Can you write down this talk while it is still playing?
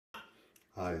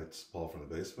Hi, it's Paul from the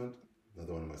basement.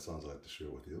 Another one of my songs I'd like to share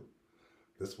with you.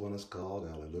 This one is called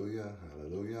Alleluia,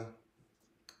 Alleluia.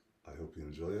 I hope you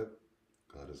enjoy it.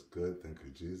 God is good. Thank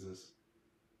you, Jesus.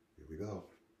 Here we go.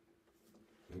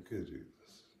 Thank you,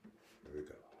 Jesus. Here we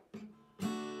go.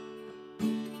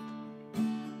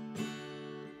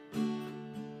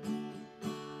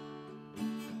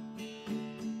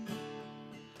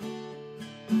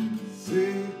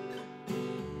 Seek,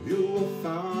 you will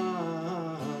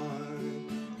find.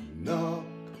 Knock,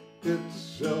 it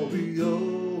shall be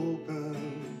open.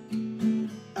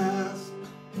 Ask,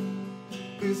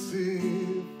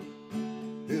 receive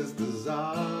His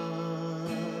desire.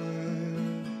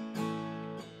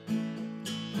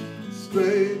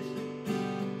 Straight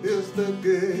is the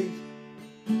gate,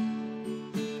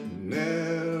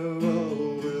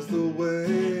 narrow is the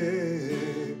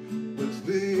way which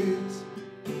leads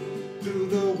to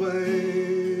the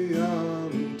way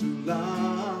unto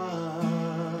life.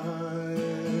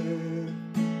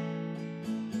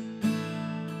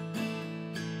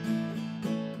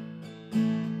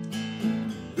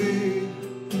 Be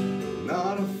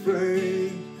not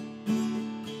afraid,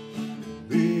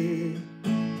 be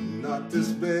not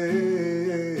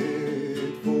dismayed,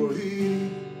 for He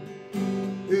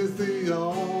is the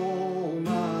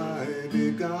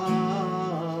Almighty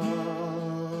God.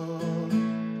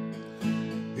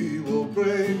 He will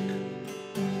break,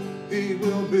 He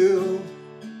will build,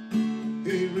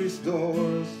 He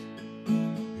restores,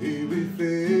 He refills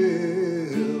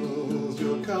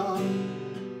your cup,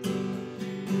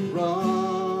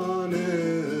 runneth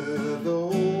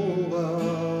over.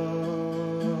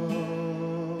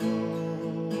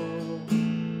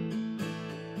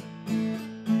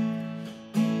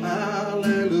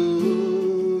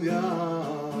 Alleluia,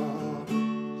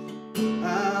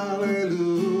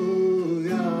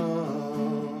 Alleluia.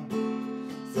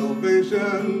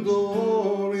 Salvation,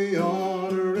 glory,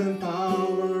 honor, and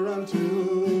power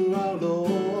unto our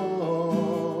Lord.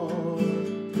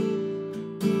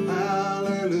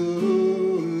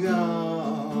 Alleluia,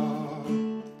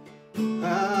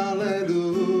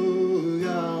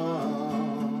 Alleluia.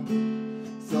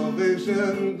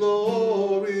 Salvation,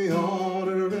 glory,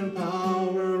 honor, and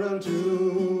power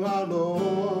unto our Lord.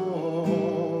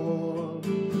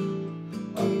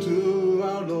 Unto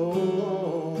our Lord.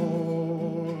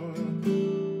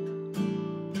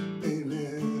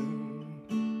 Amen.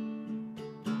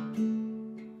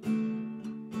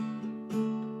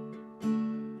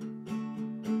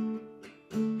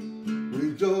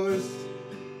 Rejoice,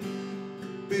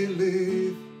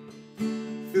 believe,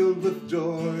 filled with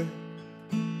joy,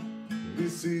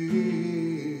 receive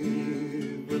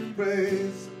with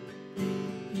praise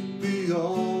the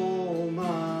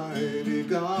Almighty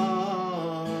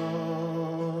God.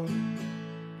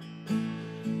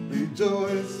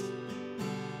 Rejoice,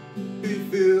 be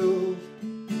filled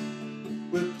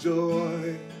with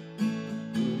joy,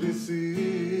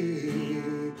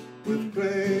 receive with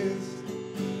praise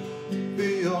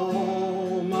the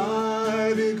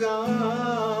Almighty God.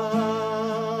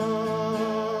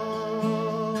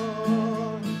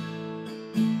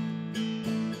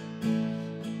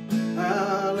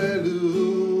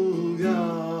 Alleluia,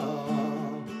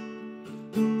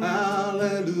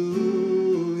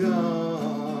 Alleluia.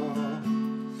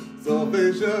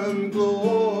 Salvation,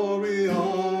 glory,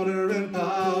 honor, and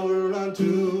power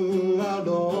unto our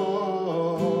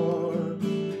Lord.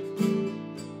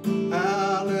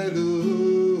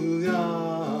 Alleluia,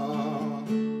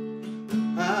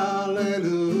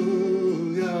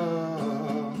 Alleluia.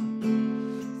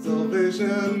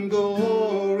 Salvation,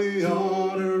 glory,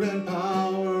 honor, and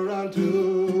power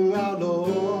unto our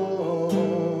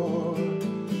Lord.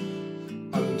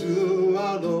 Unto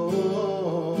our Lord.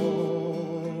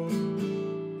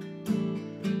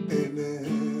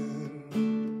 Amen.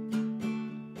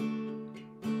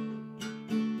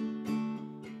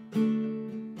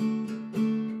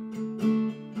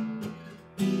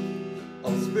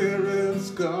 All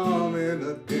spirits coming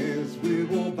against, we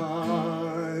will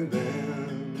bind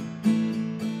them.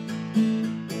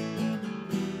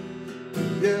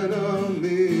 The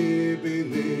enemy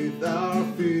beneath our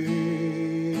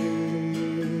feet.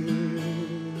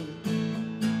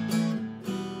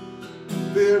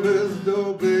 There is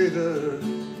no greater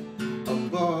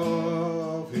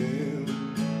above Him.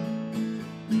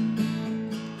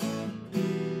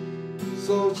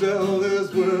 So shall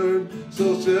His word,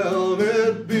 so shall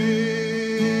it be.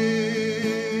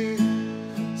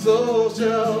 So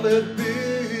shall it be.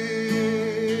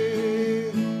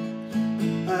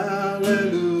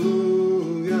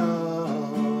 Alleluia,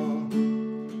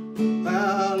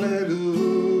 Alleluia.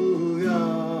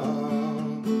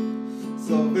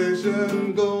 Salvation,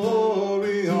 Salvation,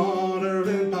 glory, honor,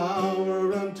 and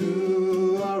power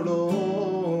unto our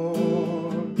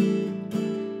Lord.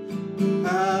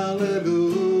 Alleluia.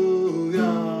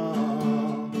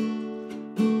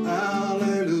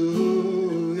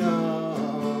 Alleluia.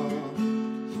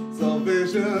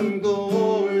 Salvation,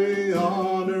 glory,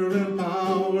 honor, and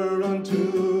power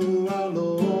unto our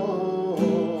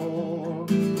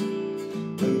Lord.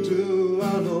 Unto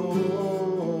our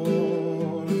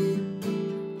Lord.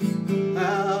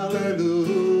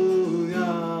 Alleluia.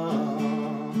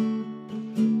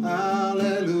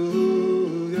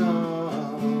 Alleluia.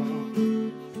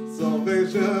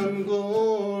 Salvation,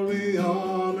 glory,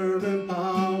 honor, and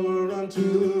power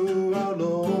unto our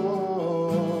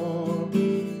Lord.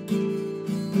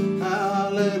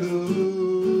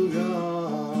 Alleluia.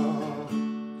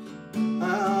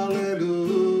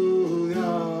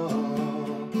 Alleluia.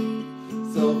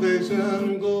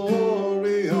 Salvation,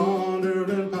 glory, honor,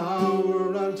 and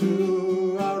power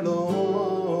unto our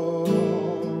Lord.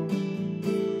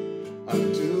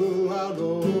 Unto our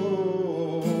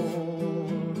Lord.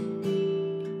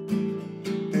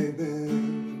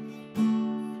 Amen.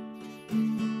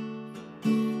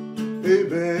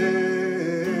 Amen.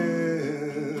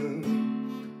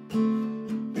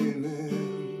 Amen.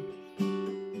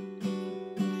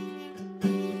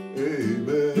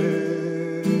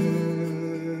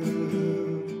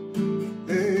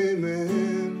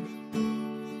 Amen.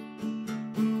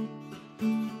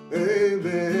 Amen.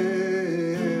 Amen.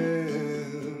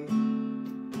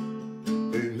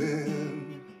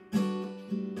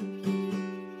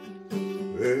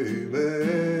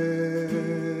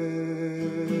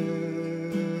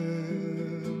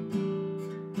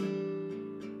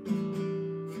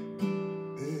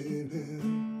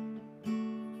 Amen.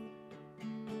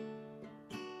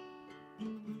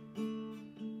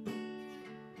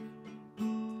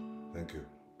 Thank you.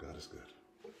 God is good.